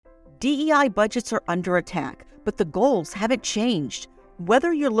DEI budgets are under attack, but the goals haven't changed.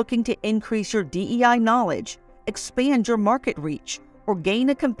 Whether you're looking to increase your DEI knowledge, expand your market reach, or gain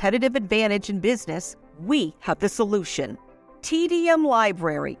a competitive advantage in business, we have the solution. TDM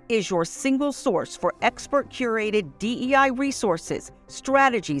Library is your single source for expert-curated DEI resources,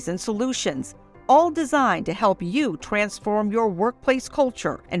 strategies, and solutions, all designed to help you transform your workplace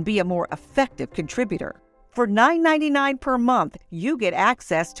culture and be a more effective contributor. For $9.99 per month, you get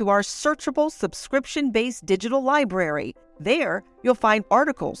access to our searchable subscription-based digital library. There, you'll find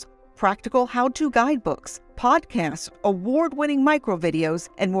articles, practical how-to guidebooks, podcasts, award-winning microvideos,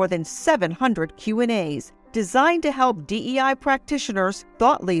 and more than 700 Q&As, designed to help DEI practitioners,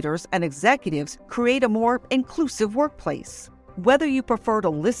 thought leaders, and executives create a more inclusive workplace. Whether you prefer to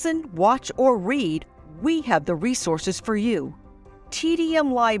listen, watch, or read, we have the resources for you.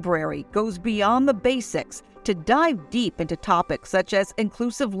 TDM Library goes beyond the basics to dive deep into topics such as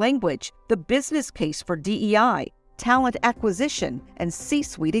inclusive language, the business case for DEI, talent acquisition, and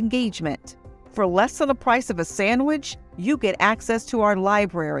C-suite engagement. For less than the price of a sandwich, you get access to our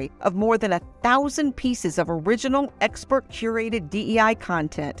library of more than 1,000 pieces of original, expert-curated DEI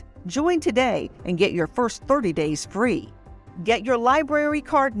content. Join today and get your first 30 days free. Get your library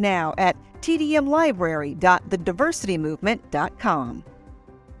card now at tdmlibrary.thediversitymovement.com.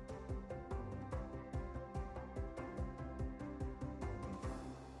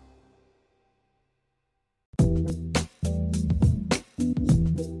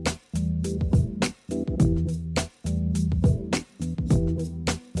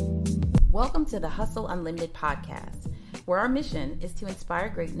 Welcome to the Hustle Unlimited podcast, where our mission is to inspire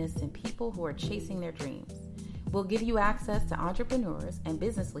greatness in people who are chasing their dreams. We'll give you access to entrepreneurs and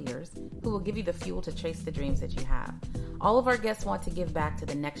business leaders who will give you the fuel to chase the dreams that you have. All of our guests want to give back to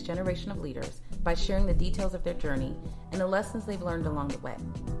the next generation of leaders by sharing the details of their journey and the lessons they've learned along the way.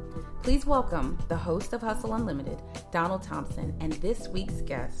 Please welcome the host of Hustle Unlimited, Donald Thompson, and this week's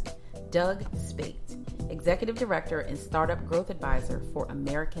guest, Doug Speight, Executive Director and Startup Growth Advisor for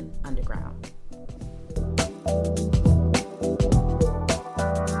American Underground.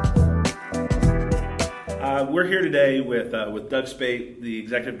 We're here today with Doug Speight, the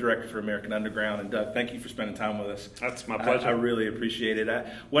Executive Director for American Underground. And Doug, thank you for spending time with us. That's my pleasure. I really appreciate it.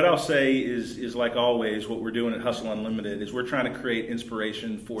 What I'll say is like always, what we're doing at Hustle Unlimited is we're trying to create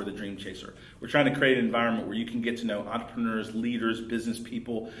inspiration for the dream chaser. We're trying to create an environment where you can get to know entrepreneurs, leaders, business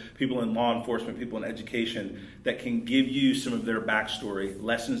people, people in law enforcement, people in education that can give you some of their backstory,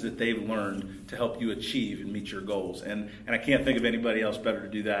 lessons that they've learned to help you achieve and meet your goals. And I can't think of anybody else better to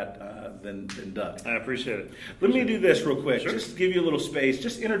do that than Doug. I appreciate it. Let me do this real quick, Sure. just to give you a little space.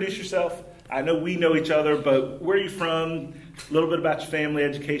 Just introduce yourself. I know we know each other, but where are you from? A little bit about your family,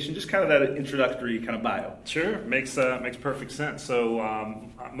 education, just kind of that introductory kind of bio. Sure, makes perfect sense. So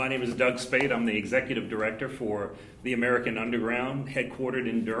my name is Doug Speight. I'm the Executive Director for the American Underground, headquartered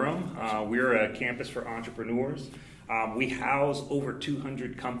in Durham. We're a campus for entrepreneurs. We house over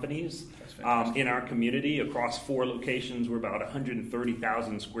 200 companies in our community across 4 locations. We're about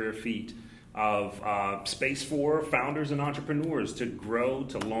 130,000 square feet of space for founders and entrepreneurs to grow,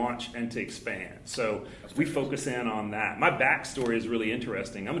 to launch, and to expand. So we focus in on that. My backstory is really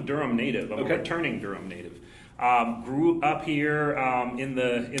interesting. I'm a Durham native. I'm a returning Durham native. Grew up here in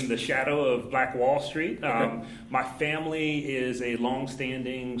the shadow of Black Wall Street. My family is a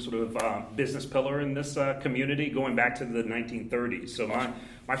long-standing sort of business pillar in this community, going back to the 1930s. So my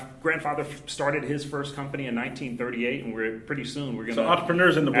grandfather started his first company in 1938, and we're going to... So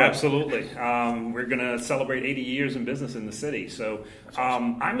entrepreneurs in the blood. Absolutely. We're going to celebrate 80 years in business in the city. So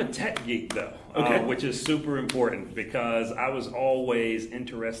I'm a tech geek, though, which is super important because I was always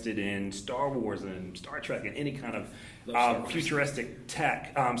interested in Star Wars and Star Trek and any kind of futuristic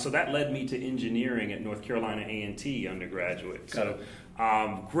tech. So that led me to engineering at North Carolina A&T undergraduate. So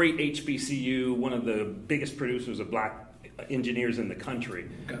great HBCU, one of the biggest producers of black engineers in the country.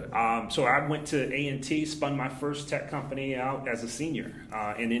 So I went to A&T, spun my first tech company out as a senior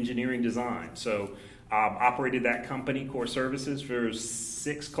in engineering design. So operated that company, Core Services, for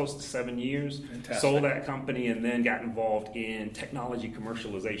 6, close to 7 years. Fantastic. Sold that company and then got involved in technology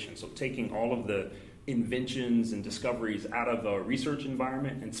commercialization. So taking all of the inventions and discoveries out of a research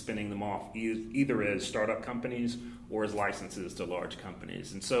environment and spinning them off either as startup companies or as licenses to large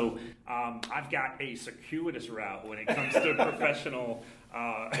companies. And so I've got a circuitous route when it comes to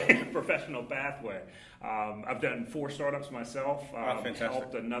professional pathway. I've done 4 startups myself,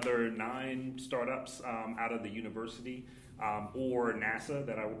 helped another 9 startups out of the university or NASA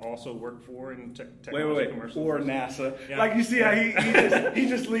that I also work for in technology commercials. Or NASA. Yeah. Like you see how he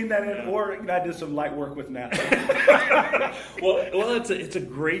just leaned that in. Or I did some light work with NASA. well, it's a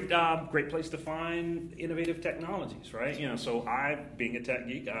great place to find innovative technologies, right? So being a tech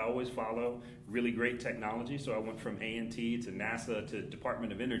geek, I always follow really great technology. So I went from A&T to NASA to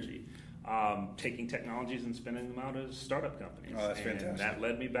Department of Energy. Taking technologies and spinning them out as startup companies. Oh, that's fantastic. And that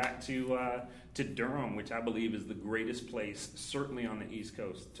led me back to Durham, which I believe is the greatest place, certainly on the East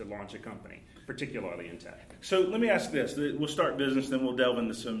Coast, to launch a company, particularly in tech. So let me ask this. We'll start business, then we'll delve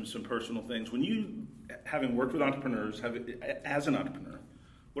into some personal things. When you, having worked with entrepreneurs, as an entrepreneur,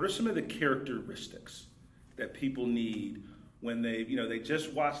 what are some of the characteristics that people need when they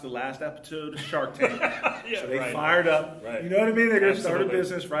just watched the last episode of Shark Tank, so they fired up. Right. You know what I mean? They're going to start a Absolutely.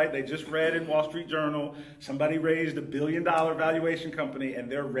 business, right? They just read in Wall Street Journal, somebody raised $1 billion valuation company, and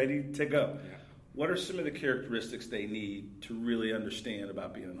they're ready to go. Yeah. What are some of the characteristics they need to really understand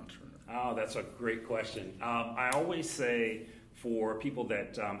about being an entrepreneur? Oh, that's a great question. I always say for people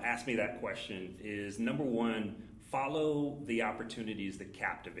that ask me that question is, number one, follow the opportunities that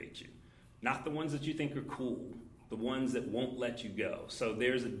captivate you, not the ones that you think are cool. The ones that won't let you go. So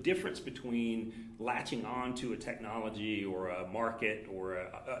there's a difference between latching on to a technology or a market or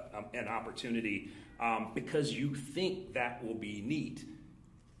an opportunity because you think that will be neat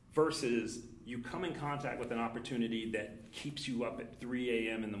versus you come in contact with an opportunity that keeps you up at 3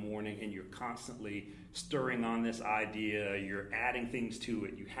 a.m. in the morning and you're constantly stirring on this idea, you're adding things to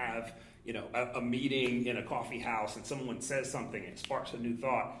it, you have a meeting in a coffee house and someone says something and it sparks a new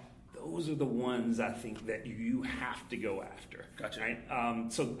thought. Those are the ones I think that you have to go after. Gotcha.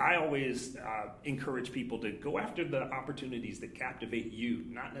 Right? So I always encourage people to go after the opportunities that captivate you,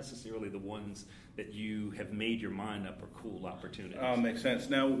 not necessarily the ones that you have made your mind up are cool opportunities. Makes sense.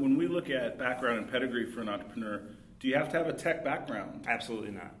 Now, when we look at background and pedigree for an entrepreneur, do you have to have a tech background?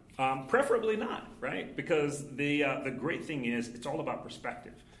 Absolutely not. Preferably not, right? Because the great thing is it's all about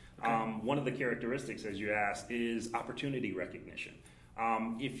perspective. Okay. One of the characteristics, as you asked, is opportunity recognition.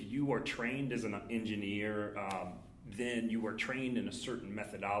 If you are trained as an engineer, then you are trained in a certain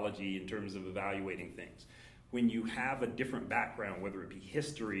methodology in terms of evaluating things. When you have a different background, whether it be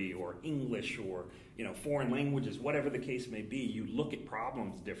history or English or foreign languages, whatever the case may be, you look at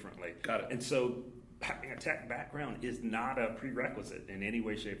problems differently. Got it. And so having a tech background is not a prerequisite in any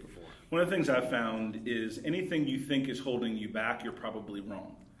way, shape, or form. One of the things I've found is anything you think is holding you back, you're probably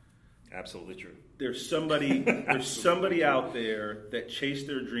wrong. Absolutely true. There's somebody out there that chased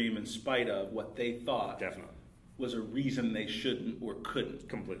their dream in spite of what they thought Definitely was a reason they shouldn't or couldn't.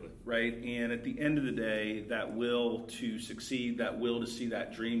 Completely. Right? And at the end of the day, that will to succeed, that will to see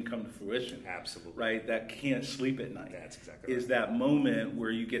that dream come to fruition. Absolutely. Right? That can't sleep at night. That's exactly is right. that moment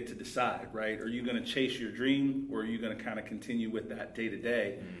where you get to decide, right? Are you going to chase your dream or are you going to kind of continue with that day to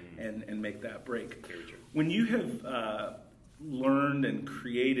day and make that break? Very true. When you have learned and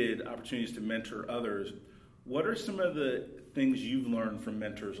created opportunities to mentor others, what are some of the things you've learned from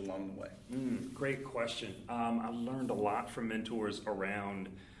mentors along the way? Great question. I learned a lot from mentors around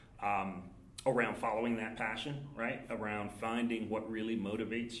following that passion, right? Around finding what really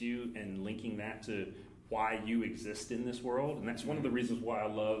motivates you and linking that to why you exist in this world. And that's one of the reasons why I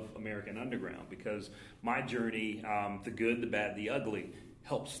love American Underground, because my journey, the good, the bad, the ugly,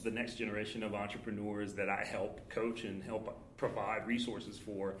 helps the next generation of entrepreneurs that I help coach and help provide resources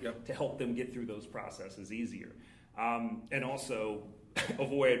for to help them get through those processes easier. And also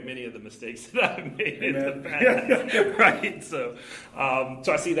avoid many of the mistakes that I've made in the past. Right? So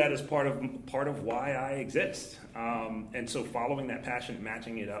I see that as part of why I exist. And so following that passion,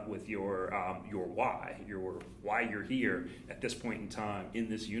 matching it up with your why you're here at this point in time in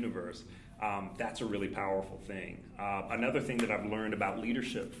this universe, that's a really powerful thing. Another thing that I've learned about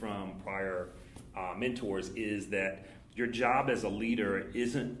leadership from prior mentors is that your job as a leader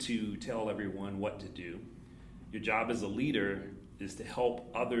isn't to tell everyone what to do. Your job as a leader is to help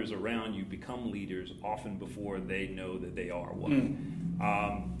others around you become leaders often before they know that they are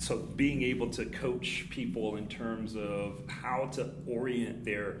one. So being able to coach people in terms of how to orient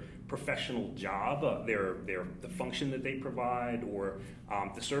their professional job, the function that they provide, or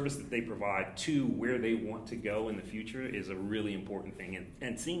the service that they provide to where they want to go in the future is a really important thing.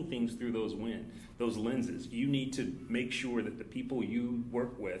 And seeing things through those lenses, you need to make sure that the people you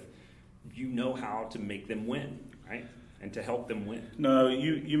work with, you know how to make them win, right? And to help them win. No,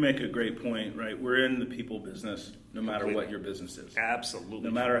 you make a great point, right? We're in the people business, no matter what your business is. Absolutely.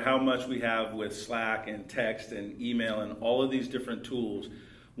 No matter how much we have with Slack and text and email and all of these different tools,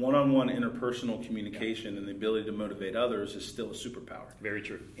 one-on-one interpersonal communication and the ability to motivate others is still a superpower. Very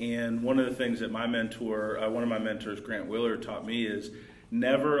true. And one of the things that one of my mentors, Grant Willard, taught me is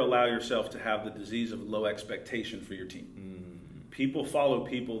never allow yourself to have the disease of low expectation for your team. People follow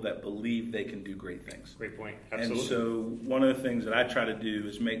people that believe they can do great things. Great point. Absolutely. And so one of the things that I try to do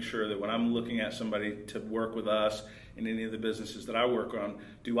is make sure that when I'm looking at somebody to work with us in any of the businesses that I work on,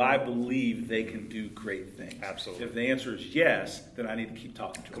 do I believe they can do great things? Absolutely. If the answer is yes, then I need to keep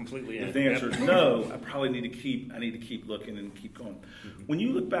talking to them. Completely. If the answer is no, I probably need to keep looking and keep going. Mm-hmm. When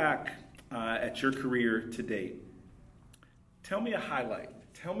you look back at your career to date, tell me a highlight.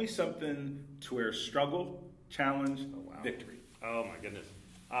 Tell me something to where struggle, challenge, victory. Oh my goodness.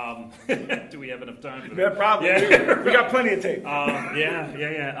 Do we have enough time for that? Yeah, probably. Yeah. We got plenty of tape.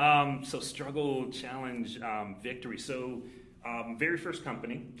 So struggle, challenge, victory. So very first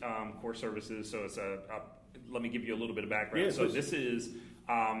company, Core Services. So it's let me give you a little bit of background. Yeah, so please.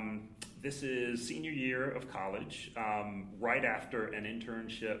 this is senior year of college, right after an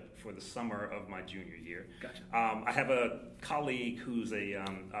internship for the summer of my junior year. Gotcha. I have a colleague who's a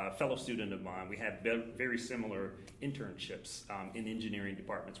fellow student of mine. We had very similar internships in engineering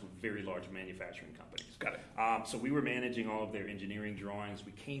departments with very large manufacturing companies. Got it. So we were managing all of their engineering drawings.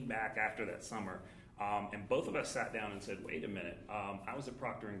 We came back after that summer. And both of us sat down and said, wait a minute, I was at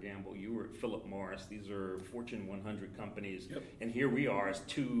Procter & Gamble, you were at Philip Morris, these are Fortune 100 companies, yep. And here we are as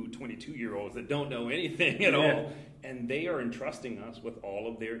two 22-year-olds that don't know anything at all, and they are entrusting us with all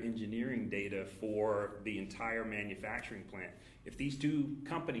of their engineering data for the entire manufacturing plant. If these two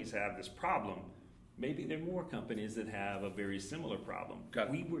companies have this problem, maybe there are more companies that have a very similar problem.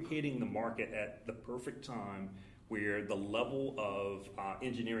 We were hitting the market at the perfect time where the level of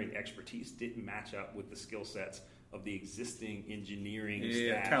engineering expertise didn't match up with the skill sets of the existing engineering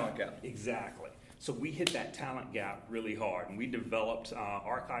staff. Talent gap. Exactly. So we hit that talent gap really hard, and we developed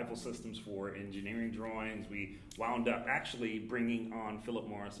archival systems for engineering drawings. We wound up actually bringing on Philip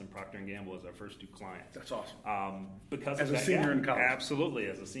Morris and Procter & Gamble as our first two clients. That's awesome. Because as of a that senior gap. in college. Absolutely,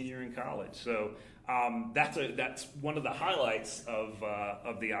 as a senior in college. So that's one of the highlights of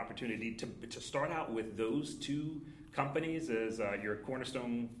the opportunity to start out with those two companies as your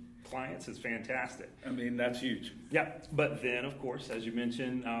cornerstone clients is fantastic. I mean, that's huge. Yeah, but then, of course, as you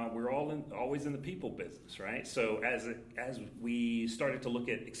mentioned, we're always in the people business, right? So as we started to look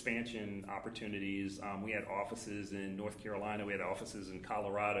at expansion opportunities, we had offices in North Carolina, we had offices in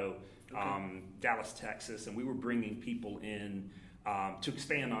Colorado, Dallas, Texas, and we were bringing people in to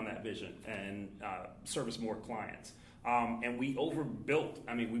expand on that vision and service more clients. And we overbuilt.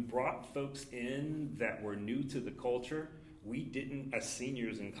 I mean, we brought folks in that were new to the culture. We didn't, as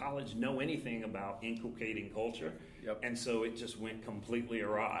seniors in college, know anything about inculcating culture. Yep. And so it just went completely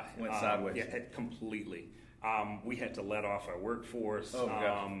awry. Went sideways. Yeah, completely. We had to let off our workforce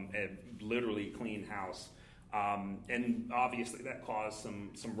and literally clean house. And obviously that caused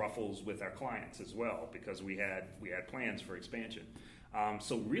some ruffles with our clients as well because we had plans for expansion.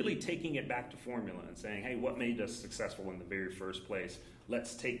 So really taking it back to formula and saying, hey, what made us successful in the very first place?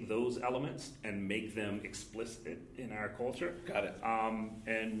 Let's take those elements and make them explicit in our culture. Got it.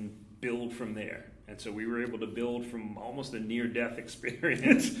 And build from there. And so we were able to build from almost a near-death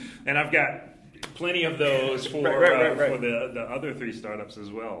experience. And I've got plenty of those for the other three startups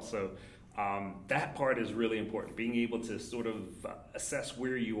as well. So that part is really important, being able to sort of assess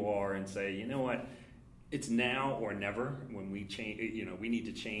where you are and say, you know what, it's now or never. When we change, we need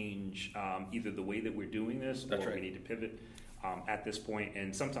to change either the way that we're doing this, or we need to pivot at this point.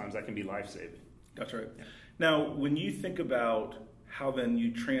 And sometimes that can be life-saving. That's right. Yeah. Now, when you think about how then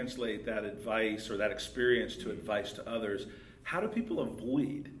you translate that advice or that experience to advice to others, how do people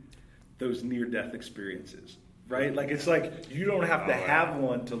avoid those near-death experiences? Right? Like, it's like you don't have to have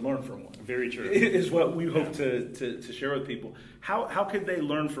one to learn from one. Very true. Is what we hope to share with people. How could they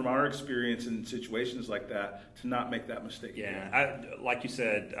learn from our experience in situations like that to not make that mistake again? Like you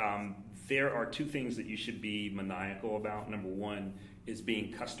said, there are two things that you should be maniacal about. Number one is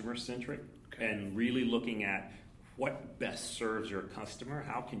being customer-centric and really looking at what best serves your customer.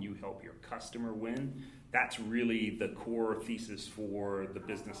 How can you help your customer win? That's really the core thesis for the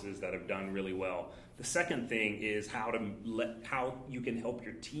businesses that have done really well. The second thing is how you can help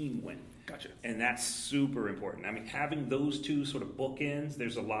your team win. Gotcha. And that's super important. I mean, having those two sort of bookends,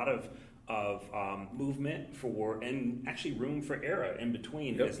 there's a lot of movement for, and actually room for error in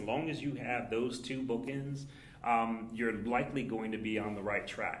between. Yep. As long as you have those two bookends, you're likely going to be on the right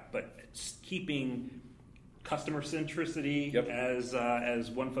track. But keeping customer centricity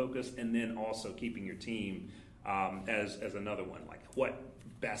as one focus, and then also keeping your team as another one. Like, what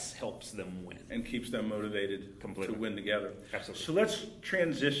best helps them win. And keeps them motivated Completely. to win together. Absolutely. So let's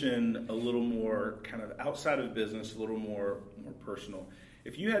transition a little more kind of outside of business, a little more personal.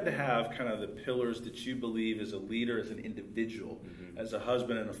 If you had to have kind of the pillars that you believe as a leader, as an individual, as a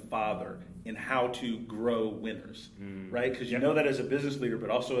husband and a father, in how to grow winners, right? Because you know that as a business leader, but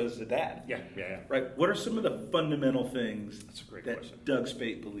also as a dad. Yeah. Right? What are some of the fundamental things That's a great that question. Doug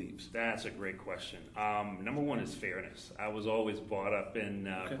Speight believes? That's a great question. Number one is fairness. I was always brought up in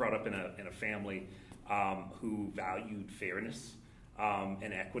a family who valued fairness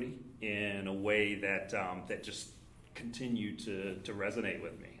and equity in a way that just continued to resonate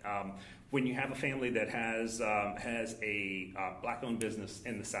with me. When you have a family that has a black-owned business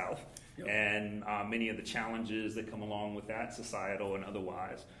in the South, and many of the challenges that come along with that, societal and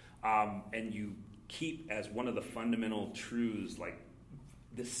otherwise, and you keep as one of the fundamental truths like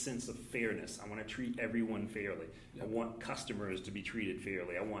this sense of fairness. I want to treat everyone fairly. I want customers to be treated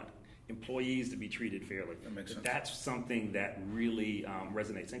fairly. I want employees to be treated fairly. That makes sense. That's something that really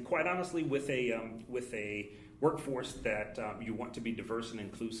resonates. And quite honestly, with a workforce that you want to be diverse and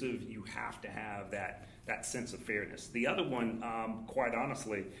inclusive, you have to have that sense of fairness. The other one, quite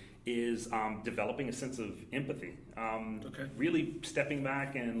honestly, is developing a sense of empathy. Really stepping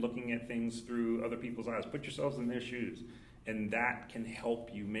back and looking at things through other people's eyes. Put yourselves in their shoes. And that can help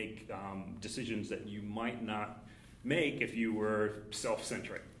you make decisions that you might not make if you were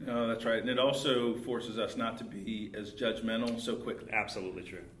self-centric. No, that's right. And it also forces us not to be as judgmental so quickly. Absolutely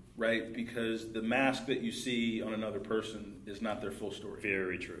true. Right? Because the mask that you see on another person is not their full story.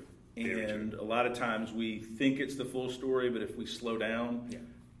 Very true. And a lot of times we think it's the full story, but if we slow down,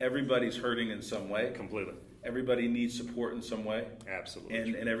 everybody's hurting in some way. Completely. Everybody needs support in some way. Absolutely.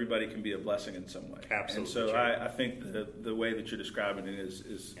 And everybody can be a blessing in some way. Absolutely. And so I think the way that you're describing it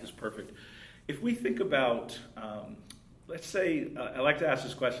is perfect. If we think about, let's say, I like to ask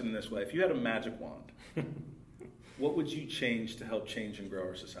this question in this way. If you had a magic wand, what would you change to help change and grow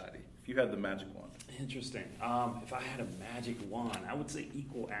our society? If you had the magic wand. Interesting. If I had a magic wand, I would say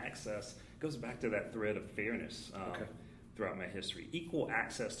equal access. Goes back to that thread of fairness throughout my history. Equal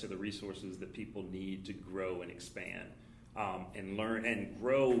access to the resources that people need to grow and expand and learn and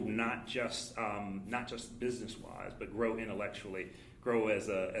grow, not just business wise, but grow intellectually, grow as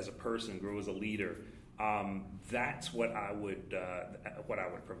a person, grow as a leader. That's what I would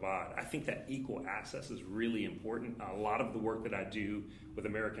provide. I think that equal access is really important. A lot of the work that I do with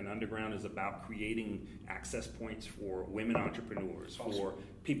American Underground is about creating access points for women entrepreneurs, for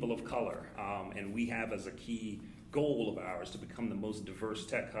people of color, and we have as a key goal of ours to become the most diverse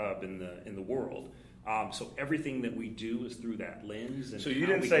tech hub in the world. So everything that we do is through that lens. And so you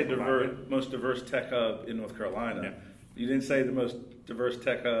didn't say most diverse tech hub in North Carolina. No. You didn't say the most diverse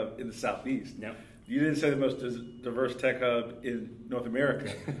tech hub in the Southeast. No. You didn't say the most diverse tech hub in North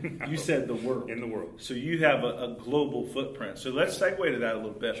America. No. You said the world. In the world. So you have a global footprint. So let's segue to that a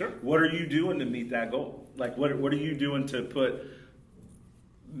little bit. Sure. What are you doing to meet that goal? Like, what are you doing to put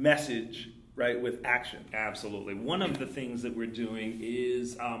message, right, with action? Absolutely. One of the things that we're doing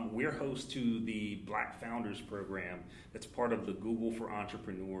is we're host to the Black Founders Program that's part of the Google for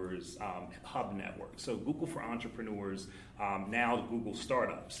Entrepreneurs Hub Network. So Google for Entrepreneurs, now Google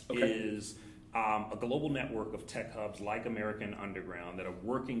Startups, is a global network of tech hubs like American Underground that are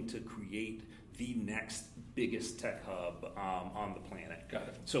working to create the next biggest tech hub on the planet. Got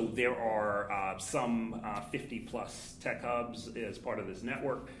it. So there are some 50 plus tech hubs as part of this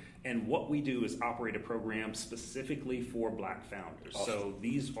network. And what we do is operate a program specifically for Black founders. Awesome. So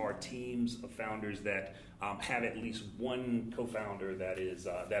these are teams of founders that have at least one co-founder that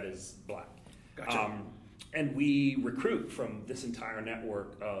is Black. Gotcha. And we recruit from this entire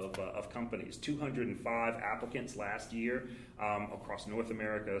network of companies. 205 applicants last year across North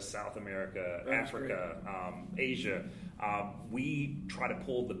America, South America, Africa, Asia. We try to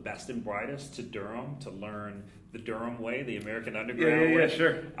pull the best and brightest to Durham to learn the Durham way, the American Underground way. Yeah,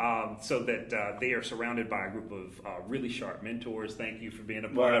 sure. So that they are surrounded by a group of really sharp mentors. Thank you for being a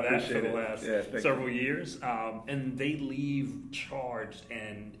part of that for the last several years. And they leave charged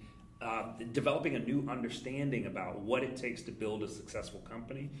and developing a new understanding about what it takes to build a successful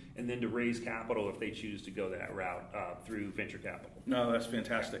company and then to raise capital if they choose to go that route through venture capital. No, that's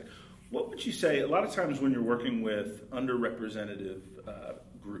fantastic. What would you say, a lot of times when you're working with underrepresented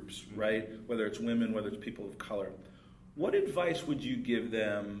groups, right, whether it's women, whether it's people of color, what advice would you give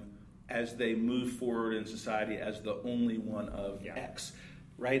them as they move forward in society as the only one of X,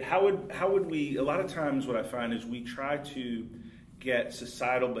 right? How would we, a lot of times what I find is we try to get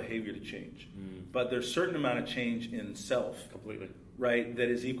societal behavior to change. But there's a certain amount of change in self. Completely. Right, that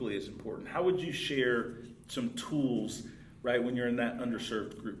is equally as important. How would you share some tools right, when you're in that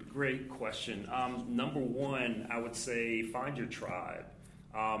underserved group? Great question. Number one, I would say find your tribe.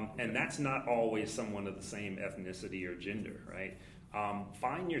 And that's not always someone of the same ethnicity or gender, right?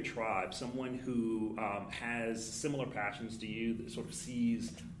 Find your tribe, someone who has similar passions to you, that sort of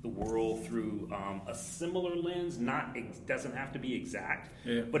sees the world through a similar lens, doesn't have to be exact,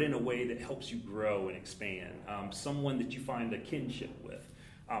 but in a way that helps you grow and expand. Someone that you find a kinship with.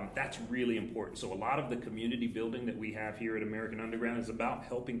 That's really important. So a lot of the community building that we have here at American Underground is about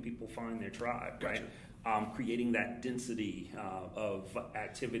helping people find their tribe, right? Creating that density of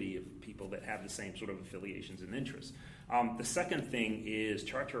activity of people that have the same sort of affiliations and interests. The second thing is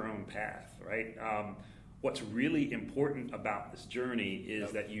chart your own path, right? What's really important about this journey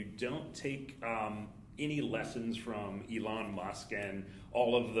is that you don't take any lessons from Elon Musk and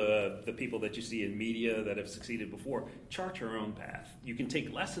all of the people that you see in media that have succeeded before. Chart your own path. You can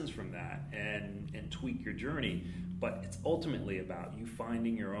take lessons from that and tweak your journey, but it's ultimately about you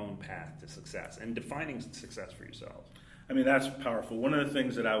finding your own path to success and defining success for yourself. I mean, that's powerful. One of the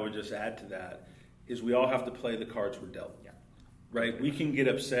things that I would just add to that is we all have to play the cards we're dealt. Yeah. Right? We can get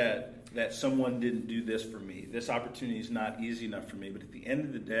upset that someone didn't do this for me. This opportunity is not easy enough for me. But at the end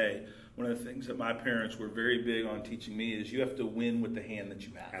of the day, one of the things that my parents were very big on teaching me is you have to win with the hand that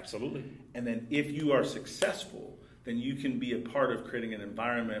you have. Absolutely. And then if you are successful, then you can be a part of creating an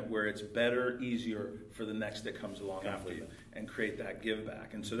environment where it's better, easier for the next that comes along after you and create that give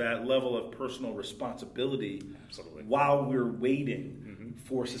back. And so that level of personal responsibility, while we're waiting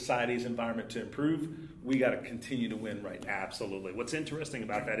for society's environment to improve, we got to continue to win right now. Absolutely. What's interesting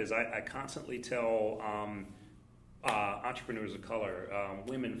about that is I constantly tell entrepreneurs of color,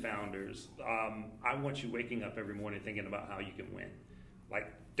 women founders, I want you waking up every morning thinking about how you can win.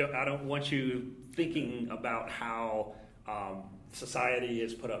 I don't want you thinking about how society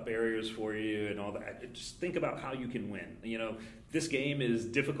has put up barriers for you and all that. Just think about how you can win. You know, this game is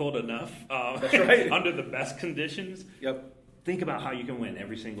difficult enough That's right. under the best conditions. Yep. Think about how you can win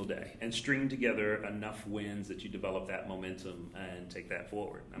every single day and string together enough wins that you develop that momentum and take that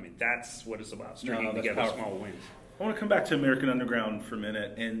forward. I mean, that's what it's about, stringing together small wins. I want to come back to American Underground for a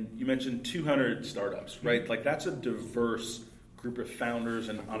minute. And you mentioned 200 startups, right? Like, that's a diverse group of founders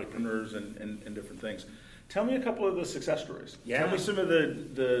and entrepreneurs and different things. Tell me a couple of the success stories. Yeah. Tell me some of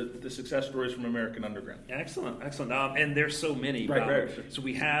the success stories from American Underground. Excellent. And there's so many. Right. So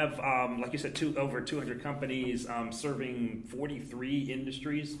we have, like you said, over 200 companies serving 43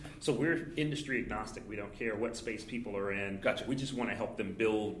 industries. So we're industry agnostic. We don't care what space people are in. Gotcha. We just want to help them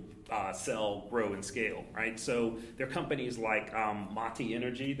build, sell, grow, and scale, right? So there are companies like Mati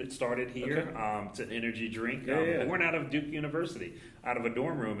Energy that started here. Okay. It's an energy drink. Yeah. Born out of Duke University, out of a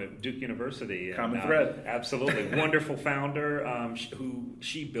dorm room at Duke University. Common thread. Absolutely. Wonderful founder who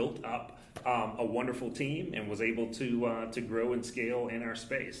she built up a wonderful team and was able to grow and scale in our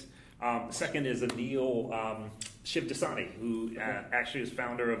space. Second is Anil Shivdasani, who actually is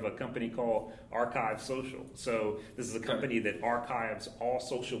founder of a company called Archive Social. So this is a company that archives all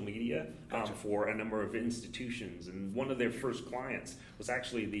social media for a number of institutions. And one of their first clients was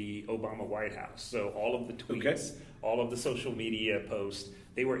actually the Obama White House. So all of the tweets, all of the social media posts,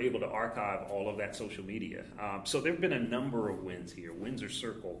 they were able to archive all of that social media. So there have been a number of wins here. Windsor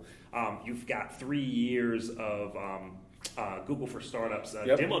Circle. You've got 3 years of Google for Startups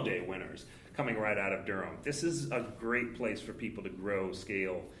Demo Day winners coming right out of Durham. This is a great place for people to grow,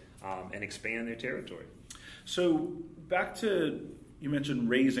 scale, and expand their territory. So back to, you mentioned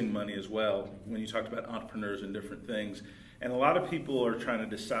raising money as well when you talked about entrepreneurs and different things. And a lot of people are trying to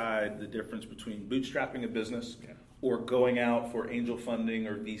decide the difference between bootstrapping a business or going out for angel funding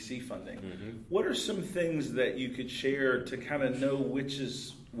or VC funding. What are some things that you could share to kind of know which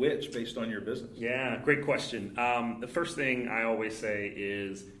is which based on your business? Yeah, great question. The first thing I always say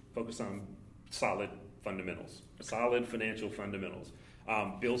is focus on solid fundamentals, solid financial fundamentals.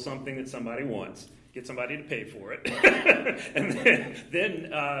 Build something that somebody wants, get somebody to pay for it, and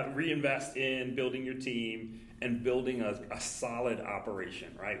then reinvest in building your team and building a solid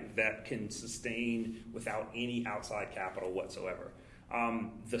operation, right, that can sustain without any outside capital whatsoever.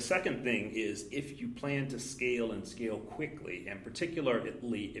 The second thing is if you plan to scale and scale quickly, and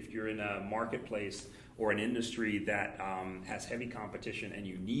particularly if you're in a marketplace or an industry that has heavy competition and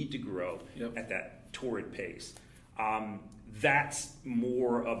you need to grow at that torrid pace, that's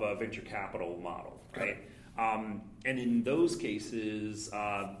more of a venture capital model, right? And in those cases,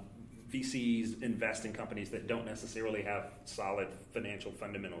 VCs invest in companies that don't necessarily have solid financial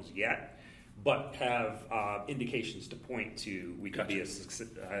fundamentals yet, but have indications to point to we could be a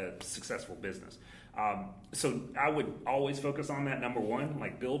successful business. So I would always focus on that. Number one,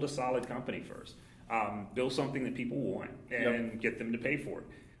 like build a solid company first. Build something that people want and get them to pay for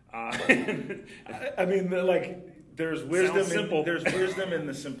it. I mean, like, there's wisdom. There's simple. wisdom in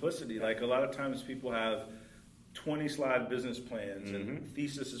the simplicity. Like, a lot of times people have 20-slide business plans and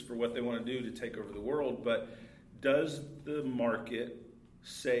theses for what they want to do to take over the world, but does the market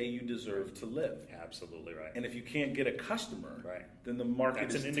say you deserve to live? Absolutely right. And if you can't get a customer, right, then the market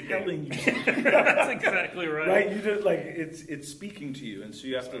That's is an telling you. That's exactly right. Right? You just, like, it's speaking to you, and so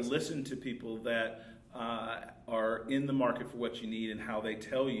you have to listen to people that are in the market for what you need and how they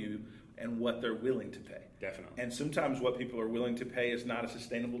tell you and what they're willing to pay. Definitely. And sometimes what people are willing to pay is not a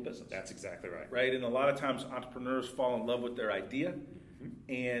sustainable business. That's exactly right. Right? And a lot of times entrepreneurs fall in love with their idea,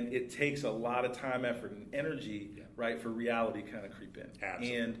 and it takes a lot of time, effort, and energy, right, for reality kind of creep in.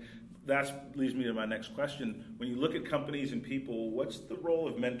 Absolutely. And that leads me to my next question. When you look at companies and people, what's the role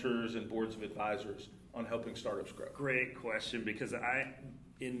of mentors and boards of advisors on helping startups grow? Great question, because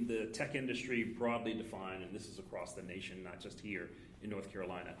in the tech industry broadly defined, and this is across the nation, not just here in North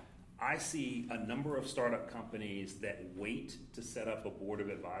Carolina, I see a number of startup companies that wait to set up a board of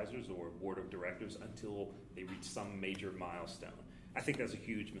advisors or a board of directors until they reach some major milestone. I think that's a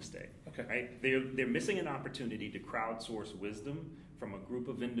huge mistake. Okay. Right? They're missing an opportunity to crowdsource wisdom from a group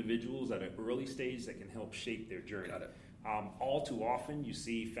of individuals at an early stage that can help shape their journey. Got it. All too often, you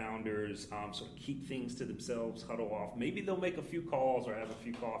see founders sort of keep things to themselves, huddle off. Maybe they'll make a few calls or have a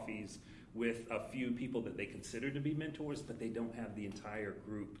few coffees with a few people that they consider to be mentors, but they don't have the entire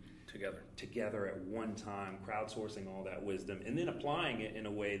group together at one time, crowdsourcing all that wisdom, and then applying it in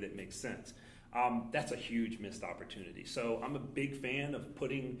a way that makes sense. That's a huge missed opportunity. So I'm a big fan of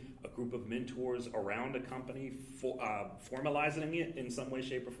putting a group of mentors around a company, formalizing it in some way,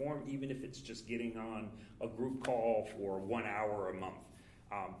 shape, or form, even if it's just getting on a group call for 1 hour a month.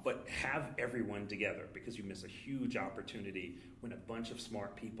 But have everyone together, because you miss a huge opportunity when a bunch of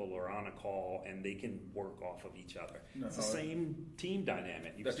smart people are on a call and they can work off of each other. It's the same team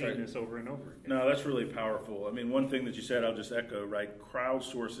dynamic. You've seen this over and over again. No, that's really powerful. I mean, one thing that you said, I'll just echo, right?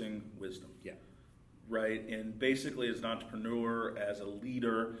 Crowdsourcing wisdom. Yeah. Right? And basically, as an entrepreneur, as a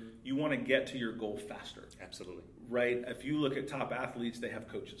leader, you want to get to your goal faster. Absolutely. Right? If you look at top athletes, they have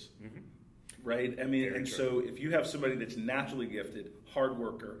coaches. Right? I mean, Very and true. So if you have somebody that's naturally gifted, hard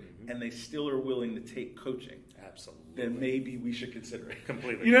worker, and they still are willing to take coaching, absolutely, then maybe we should consider it.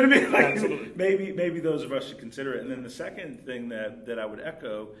 Completely. You know what I mean? Like, absolutely. Maybe those of us should consider it. And then the second thing that I would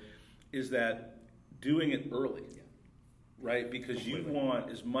echo is that doing it early. Right? Because you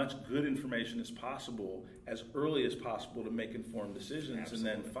want as much good information as possible, as early as possible, to make informed decisions.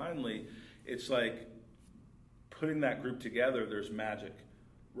 Absolutely. And then finally, it's like putting that group together, there's magic,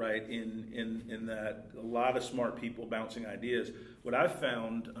 right? In that a lot of smart people bouncing ideas. What I've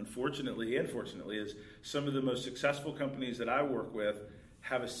found, unfortunately and fortunately, is some of the most successful companies that I work with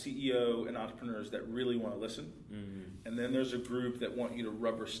have a CEO and entrepreneurs that really want to listen. And then there's a group that want you to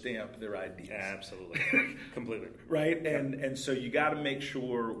rubber stamp their ideas. Absolutely. Completely. Right? And so you got to make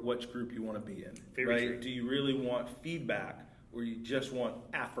sure which group you want to be in. Very right? true. Do you really want feedback, or you just want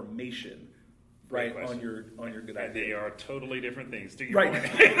affirmation, right, on your good idea? They are totally different things. To your Right.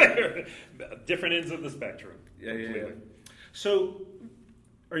 point. Different ends of the spectrum. Yeah. So,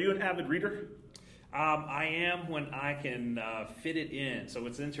 are you an avid reader? I am when I can fit it in. So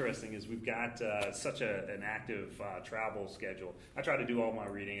what's interesting is we've got such an active travel schedule. I try to do all my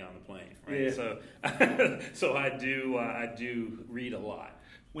reading on the plane, right? Yeah. So I do read a lot.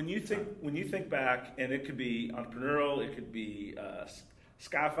 When you think back, and it could be entrepreneurial, it could be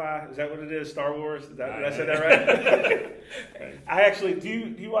sci-fi. Is that what it is? Star Wars? Did I say that right? I actually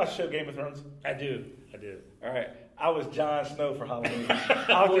do. You watch the show Game of Thrones? I do. All right. I was Jon Snow for Halloween.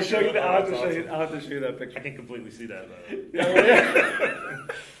 I'll have to show you that. I'll have to show you that picture. I can completely see that, though. Yeah.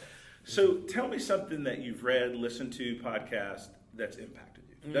 So tell me something that you've read, listened to, podcast that's impacted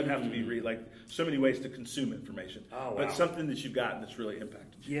you. It doesn't have to be read, like so many ways to consume information. Oh, wow. But something that you've gotten that's really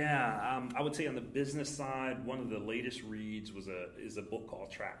impacted you. Yeah, I would say on the business side, one of the latest reads is a book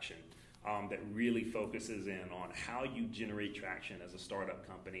called Traction. That really focuses in on how you generate traction as a startup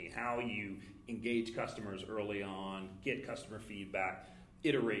company, how you engage customers early on, get customer feedback,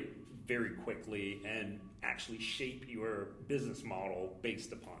 iterate very quickly, and actually shape your business model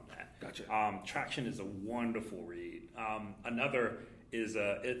based upon that. Gotcha. Traction is a wonderful read. Another is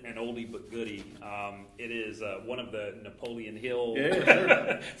an oldie but goodie. It is one of the Napoleon Hill. Yeah,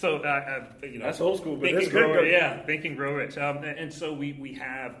 sure. So that's old school, but Think that's and Grow good. Rich. Yeah, Think and Grow Rich. And so we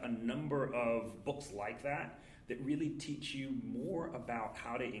have a number of books like that really teach you more about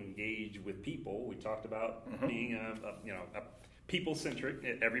how to engage with people. We talked about being a people centric.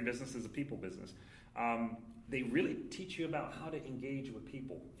 Every business is a people business. they really teach you about how to engage with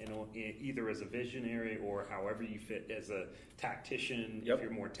people, either as a visionary or however you fit as a tactician. Yep. If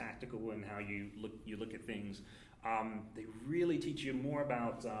you're more tactical in how you look at things, they really teach you more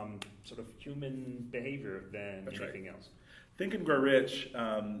about sort of human behavior than That's anything right. else. Think and Grow Rich,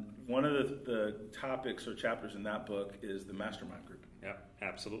 one of the topics or chapters in that book is the mastermind group. Yeah,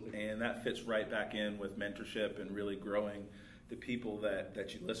 absolutely. And that fits right back in with mentorship and really growing the people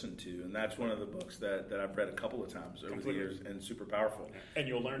that you listen to. And that's one of the books that I've read a couple of times over the years and super powerful. And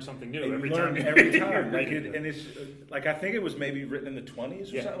you'll learn something new and every you learn time. Every time. And it's like, I think it was maybe written in the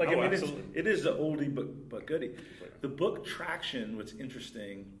 20s or Yeah. something. Like, Oh, absolutely. It is the oldie but goodie. The book Traction, what's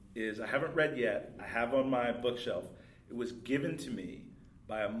interesting is I haven't read yet. I have on my bookshelf. It was given to me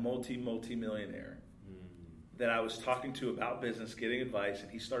by a multi-millionaire that I was talking to about business, getting advice,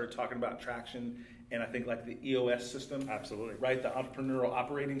 and he started talking about Traction and I think like the EOS system. Absolutely. Right, the entrepreneurial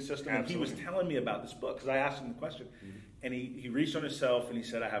operating system. Absolutely. And he was telling me about this book because I asked him the question. And he reached on himself and he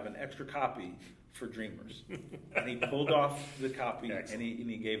said, I have an extra copy for dreamers. And he pulled off the copy and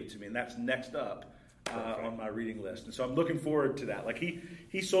he gave it to me. And that's next up on my reading list. And so I'm looking forward to that. Like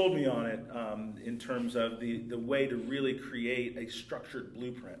he sold me on it in terms of the way to really create a structured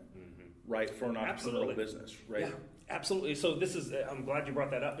blueprint, right, for an entrepreneurial business, right? Yeah, absolutely. So I'm glad you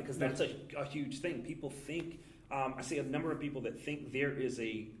brought that up because that's a huge thing. People think, I see a number of people that think there is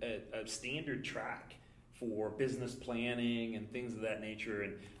a standard track for business planning and things of that nature.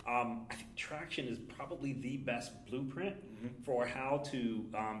 And I think Traction is probably the best blueprint for how to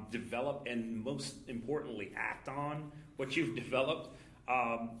develop and most importantly act on what you've developed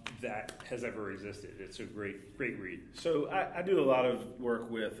that has ever existed. It's a great read. So I do a lot of work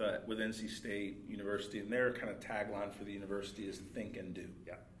with NC State University, and their kind of tagline for the university is think and do.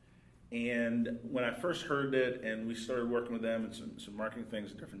 Yeah. And when I first heard it and we started working with them and some marketing things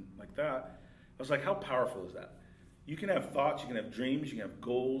and different like that, I was like, how powerful is that? You can have thoughts, you can have dreams, you can have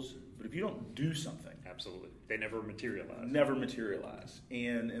goals, but if you don't do something, absolutely, they never materialize. Never materialize.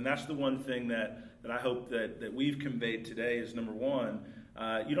 And that's the one thing that I hope that we've conveyed today is, number one,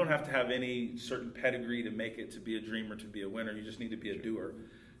 you don't have to have any certain pedigree to make it to be a dreamer, to be a winner. You just need to be a doer.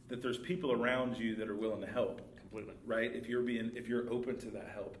 That there's people around you that are willing to help. Completely. Right? If you're open to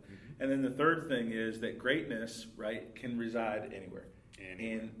that help. And then the third thing is that greatness, right, can reside anywhere.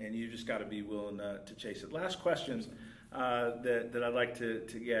 And you just got to be willing to chase it. Last questions that I'd like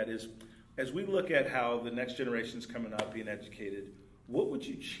to get is, as we look at how the next generation's coming up being educated, what would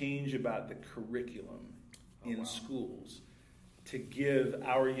you change about the curriculum in schools to give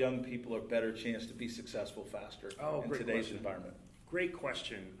our young people a better chance to be successful faster in today's environment? Great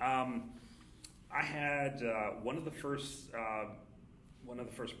question. I had one of the first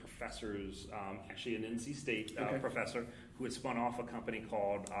professors, actually an NC State professor, who had spun off a company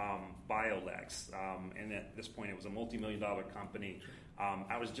called Biolex. And at this point, it was a multi-million-dollar company.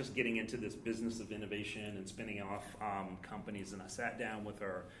 I was just getting into this business of innovation and spinning off companies, and I sat down with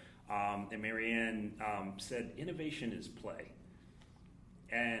her, and Marianne said, innovation is play.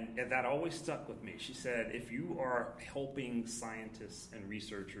 And that always stuck with me. She said, if you are helping scientists and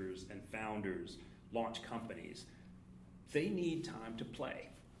researchers and founders launch companies, they need time to play.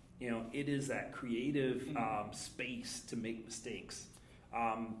 It is that creative space to make mistakes.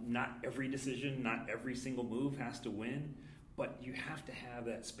 Not every decision, not every single move has to win, but you have to have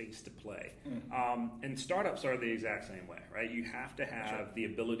that space to play. And startups are the exact same way, right? You have to have the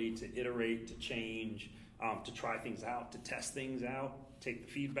ability to iterate, to change, to try things out, to test things out, take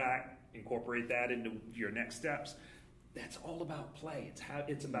the feedback, incorporate that into your next steps. That's all about play.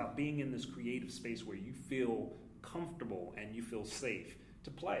 It's about being in this creative space where you feel comfortable and you feel safe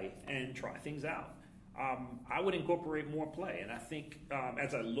to play and try things out. I would incorporate more play, and I think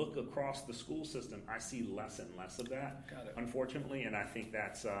as I look across the school system, I see less and less of that, unfortunately, and I think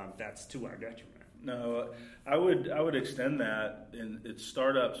that's to our detriment. No, I would extend that, and it's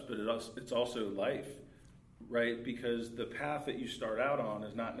startups, but it's also life. Right, because the path that you start out on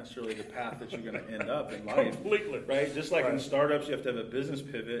is not necessarily the path that you're going to end up in life. Completely. Right, just like in startups, you have to have a business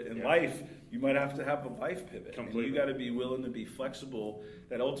pivot. In life, you might have to have a life pivot. Completely. And you got to be willing to be flexible.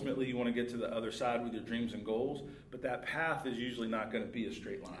 That ultimately you want to get to the other side with your dreams and goals, but that path is usually not going to be a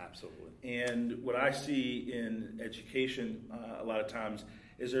straight line. Absolutely. And what I see in education a lot of times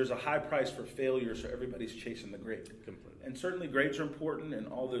is there's a high price for failure, so everybody's chasing the grade. Completely. And certainly grades are important and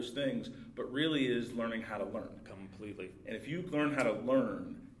all those things, but really is learning how to learn. Completely. And if you learn how to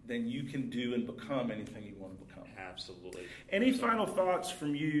learn, then you can do and become anything you want to become. Absolutely. Any final thoughts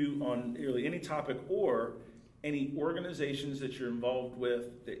from you on really any topic or any organizations that you're involved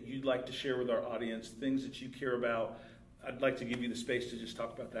with that you'd like to share with our audience, things that you care about, I'd like to give you the space to just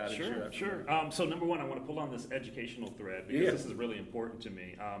talk about that. Sure. So number one, I want to pull on this educational thread because this is really important to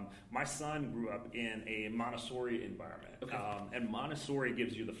me. My son grew up in a Montessori environment, and Montessori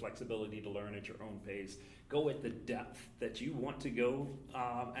gives you the flexibility to learn at your own pace, go at the depth that you want to go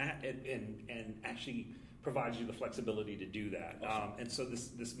at, and actually provides you the flexibility to do that. Awesome. And so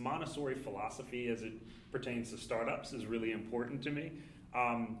this Montessori philosophy as it pertains to startups is really important to me.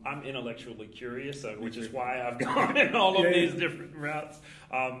 I'm intellectually curious, which is why I've gone in all of these different routes.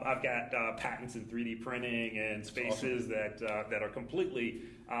 I've got patents in 3D printing and spaces that are completely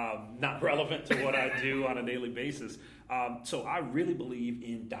not relevant to what I do on a daily basis. So I really believe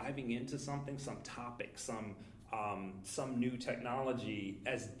in diving into something, some topic, some new technology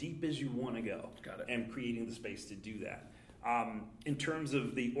as deep as you want to go. And creating the space to do that. In terms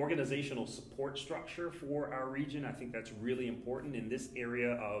of the organizational support structure for our region, I think that's really important. In this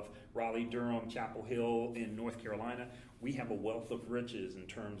area of Raleigh, Durham, Chapel Hill in North Carolina, we have a wealth of riches in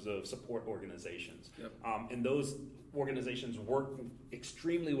terms of support organizations. And those organizations work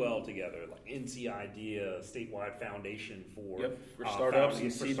extremely well together, like NC Idea, statewide foundation for startups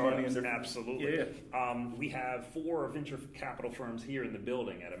and seed money. Absolutely. We have 4 venture capital firms here in the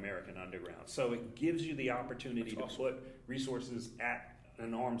building at American Underground. So it gives you the opportunity to put resources at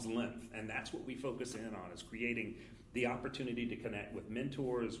an arm's length. And that's what we focus in on, is creating the opportunity to connect with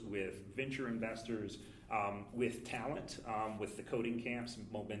mentors, with venture investors, with talent, with the coding camps,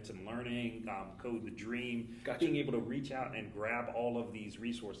 Momentum Learning, Code the Dream, being able to reach out and grab all of these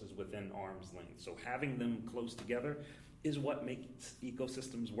resources within arm's length. So having them close together is what makes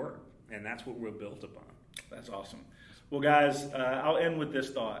ecosystems work, and that's what we're built upon. That's awesome. Well, guys, I'll end with this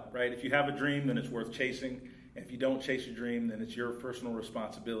thought, right? If you have a dream, then it's worth chasing. And if you don't chase your dream, then it's your personal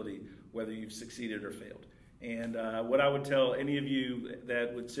responsibility whether you've succeeded or failed. And what I would tell any of you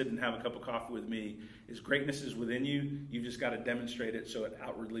that would sit and have a cup of coffee with me is greatness is within you. You've just got to demonstrate it so it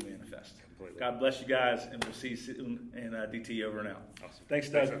outwardly manifests. Completely. God bless you guys, and we'll see you soon. And DT over and out. Awesome. Thanks,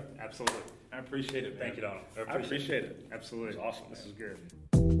 Doug. Thanks, absolutely. I appreciate it, man. Thank you, Donald. I appreciate it. Absolutely. It's awesome. This is good.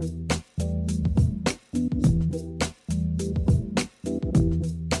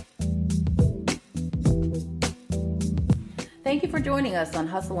 Thank you for joining us on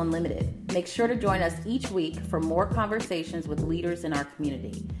Hustle Unlimited. Make sure to join us each week for more conversations with leaders in our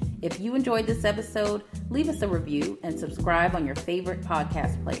community. If you enjoyed this episode, leave us a review and subscribe on your favorite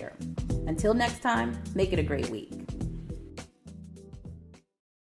podcast player. Until next time, make it a great week.